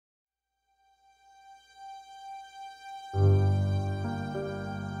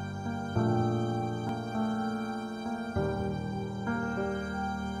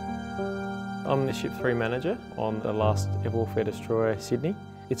I'm the Ship 3 manager on the last air warfare destroyer, Sydney.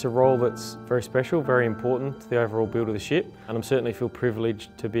 It's a role that's very special, very important to the overall build of the ship, and I certainly feel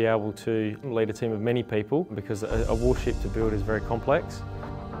privileged to be able to lead a team of many people because a warship to build is very complex.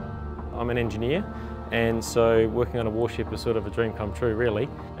 I'm an engineer, and so working on a warship is sort of a dream come true, really.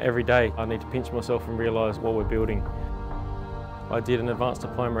 Every day I need to pinch myself and realise what we're building. I did an advanced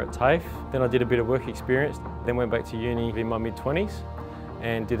diploma at TAFE, then I did a bit of work experience, then went back to uni in my mid-20s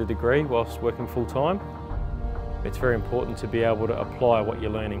and did a degree whilst working full-time. It's very important to be able to apply what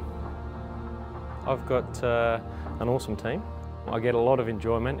you're learning. I've got an awesome team. I get a lot of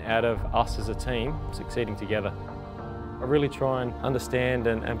enjoyment out of us as a team succeeding together. I really try and understand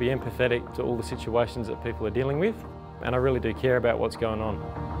and be empathetic to all the situations that people are dealing with, and I really do care about what's going on.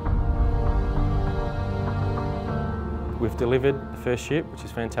 We've delivered the first ship, which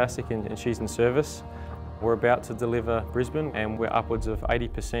is fantastic, and she's in service. We're about to deliver Brisbane, and we're upwards of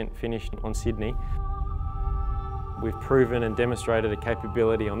 80% finished on Sydney. We've proven and demonstrated a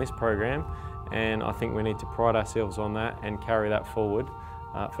capability on this program, and I think we need to pride ourselves on that and carry that forward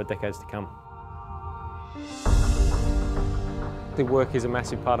for decades to come. The work is a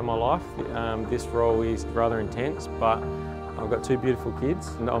massive part of my life. This role is rather intense, but I've got two beautiful kids,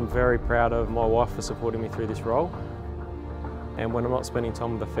 and I'm very proud of my wife for supporting me through this role. And when I'm not spending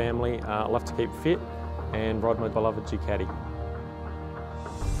time with the family, I love to keep fit and ride my beloved Ducati.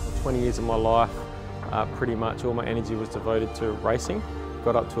 20 years of my life, pretty much all my energy was devoted to racing.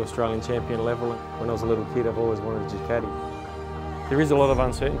 Got up to Australian champion level. When I was a little kid, I've always wanted a Ducati. There is a lot of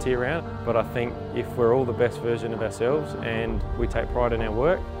uncertainty around, but I think if we're all the best version of ourselves and we take pride in our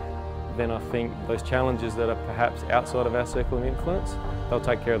work, then I think those challenges that are perhaps outside of our circle of influence, they'll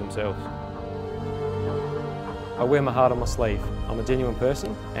take care of themselves. I wear my heart on my sleeve. I'm a genuine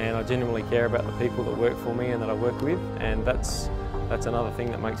person, and I genuinely care about the people that work for me and that I work with, and that's another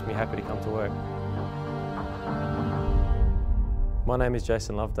thing that makes me happy to come to work. My name is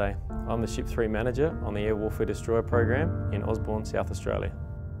Jason Loveday. I'm the Ship 3 manager on the Air Warfare Destroyer program in Osborne, South Australia.